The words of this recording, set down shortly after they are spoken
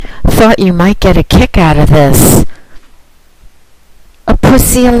thought you might get a kick out of this. A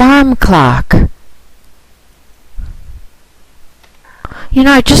pussy alarm clock. You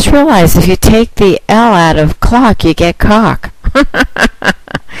know, I just realized if you take the L out of clock, you get cock.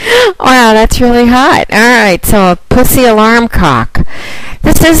 Wow, that's really hot. Alright, so a pussy alarm clock.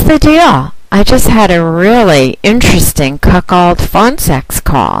 This is the deal. I just had a really interesting cuckold phone sex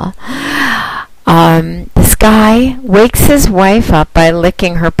call. This guy wakes his wife up by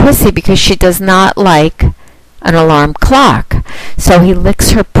licking her pussy because she does not like an alarm clock. So he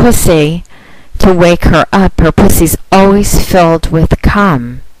licks her pussy to wake her up. Her pussy's always filled with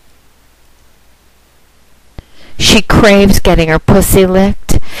cum. She craves getting her pussy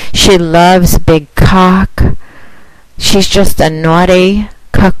licked. She loves big cock. She's just a naughty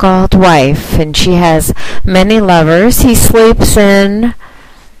cuckold wife, and she has many lovers. He sleeps in,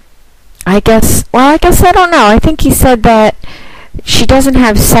 I guess I don't know. I think he said that she doesn't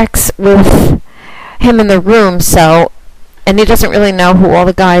have sex with him in the room, and he doesn't really know who all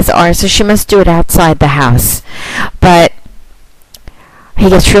the guys are, so she must do it outside the house. But he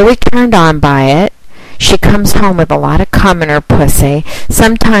gets really turned on by it. She comes home with a lot of cum in her pussy.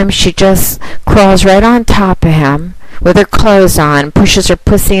 Sometimes she just crawls right on top of him with her clothes on, pushes her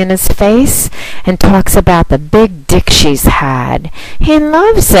pussy in his face, and talks about the big dick she's had. He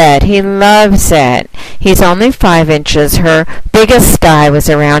loves it. He loves it. He's only 5 inches. Her biggest guy was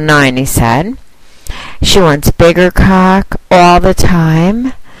around 9, he said. She wants bigger cock all the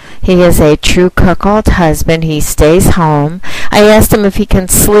time. He is a true cuckold husband. He stays home. I asked him if he can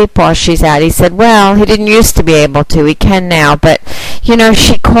sleep while she's out. He said, well, he didn't used to be able to. He can now. But, you know,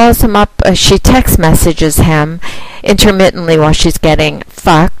 she calls him up. She text messages him intermittently while she's getting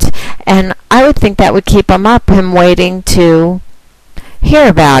fucked. And I would think that would keep him up, him waiting to hear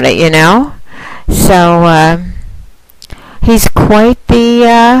about it, you know. So he's quite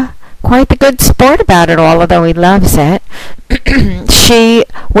the good sport about it all, although he loves it. She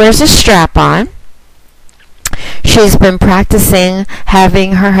wears a strap-on. She's been practicing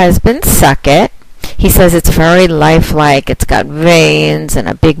having her husband suck it. He says it's very lifelike. It's got veins and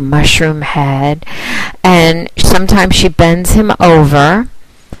a big mushroom head. And sometimes she bends him over,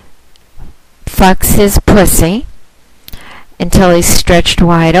 fucks his pussy until he's stretched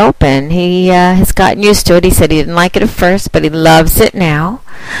wide open. He has gotten used to it. He said he didn't like it at first, but he loves it now.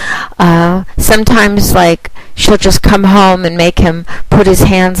 Sometimes, like, she'll just come home and make him put his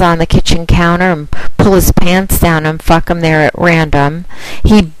hands on the kitchen counter and pull his pants down and fuck him there at random.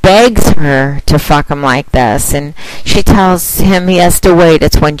 He begs her to fuck him like this, and she tells him he has to wait.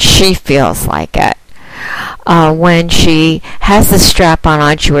 It's when she feels like it. When she has the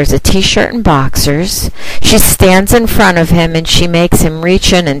strap-on, she wears a t-shirt and boxers. She stands in front of him and she makes him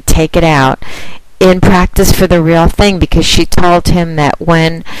reach in and take it out in practice for the real thing, because she told him that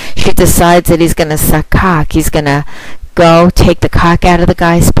when she decides that he's going to suck cock, he's going to go take the cock out of the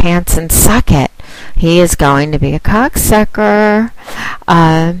guy's pants and suck it. He is going to be a cocksucker.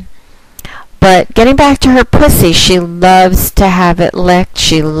 But getting back to her pussy, she loves to have it licked.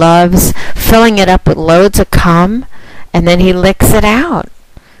 She loves filling it up with loads of cum, and then he licks it out.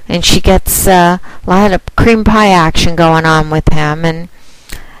 And she gets a lot of cream pie action going on with him, and,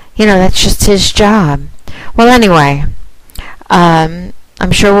 you know, that's just his job. Well, anyway, I'm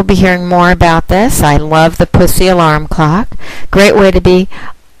sure we'll be hearing more about this. I love the pussy alarm clock. Great way to be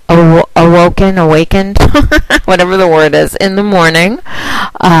awakened, whatever the word is, in the morning.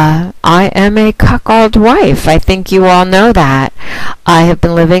 I am a cuckold wife. I think you all know that. I have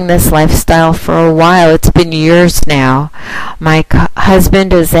been living this lifestyle for a while. It's been years now. My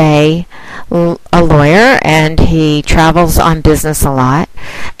husband is a lawyer, and he travels on business a lot.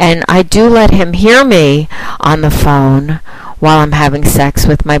 And I do let him hear me on the phone while I'm having sex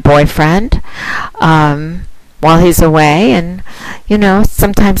with my boyfriend. While he's away, and, you know,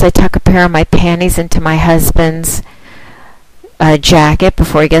 sometimes I tuck a pair of my panties into my husband's jacket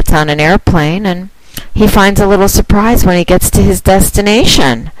before he gets on an airplane, and he finds a little surprise when he gets to his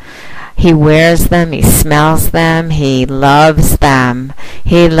destination. He wears them, he smells them, he loves them.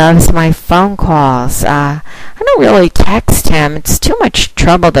 He loves my phone calls. I don't really text him. It's too much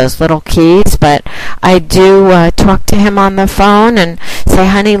trouble, those little keys, but I do talk to him on the phone and say,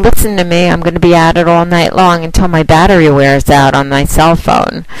 honey, listen to me. I'm going to be at it all night long until my battery wears out on my cell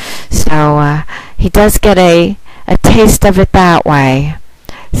phone. So he does get a taste of it that way.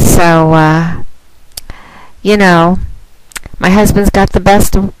 So, you know, my husband's got the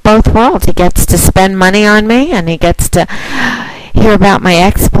best of both worlds. He gets to spend money on me, and he gets to hear about my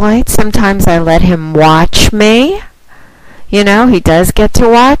exploits. Sometimes I let him watch me. You know, he does get to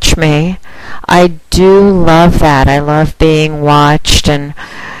watch me. I do love that. I love being watched, and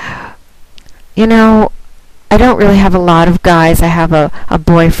I don't really have a lot of guys. I have a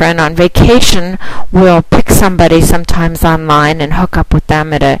boyfriend on vacation. We'll pick somebody sometimes online and hook up with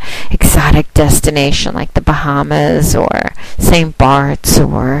them at a exotic destination like the Bahamas or St. Bart's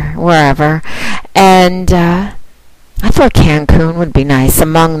or wherever. And I thought Cancun would be nice.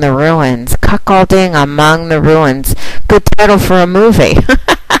 Among the Ruins. Cuckolding Among the Ruins. Good title for a movie.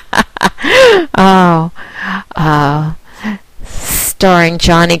 Starring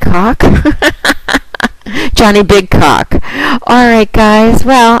Johnny Cock. Johnny Big Cock. Alright, guys.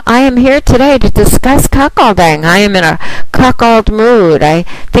 Well, I am here today to discuss cuckolding. I am in a cuckold mood. I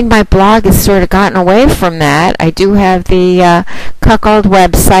think my blog has sort of gotten away from that. I do have the cuckold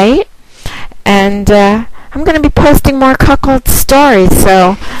website, and I'm going to be posting more cuckold stories,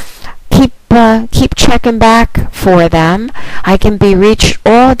 so keep checking back for them. I can be reached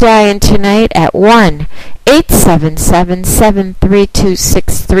all day and tonight at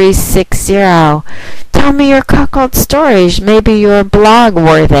 1-877-732-6360. Tell me your cuckold stories. Maybe you're blog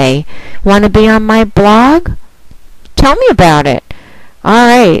worthy. Want to be on my blog? Tell me about it. All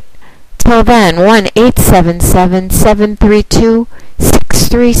right. Till then,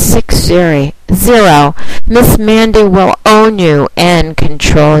 1-877-732-6360. Miss Mandy will own you and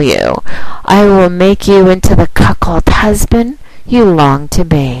control you. I will make you into the cuckold husband you long to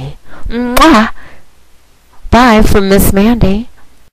be. Mwah! Bye from Miss Mandy.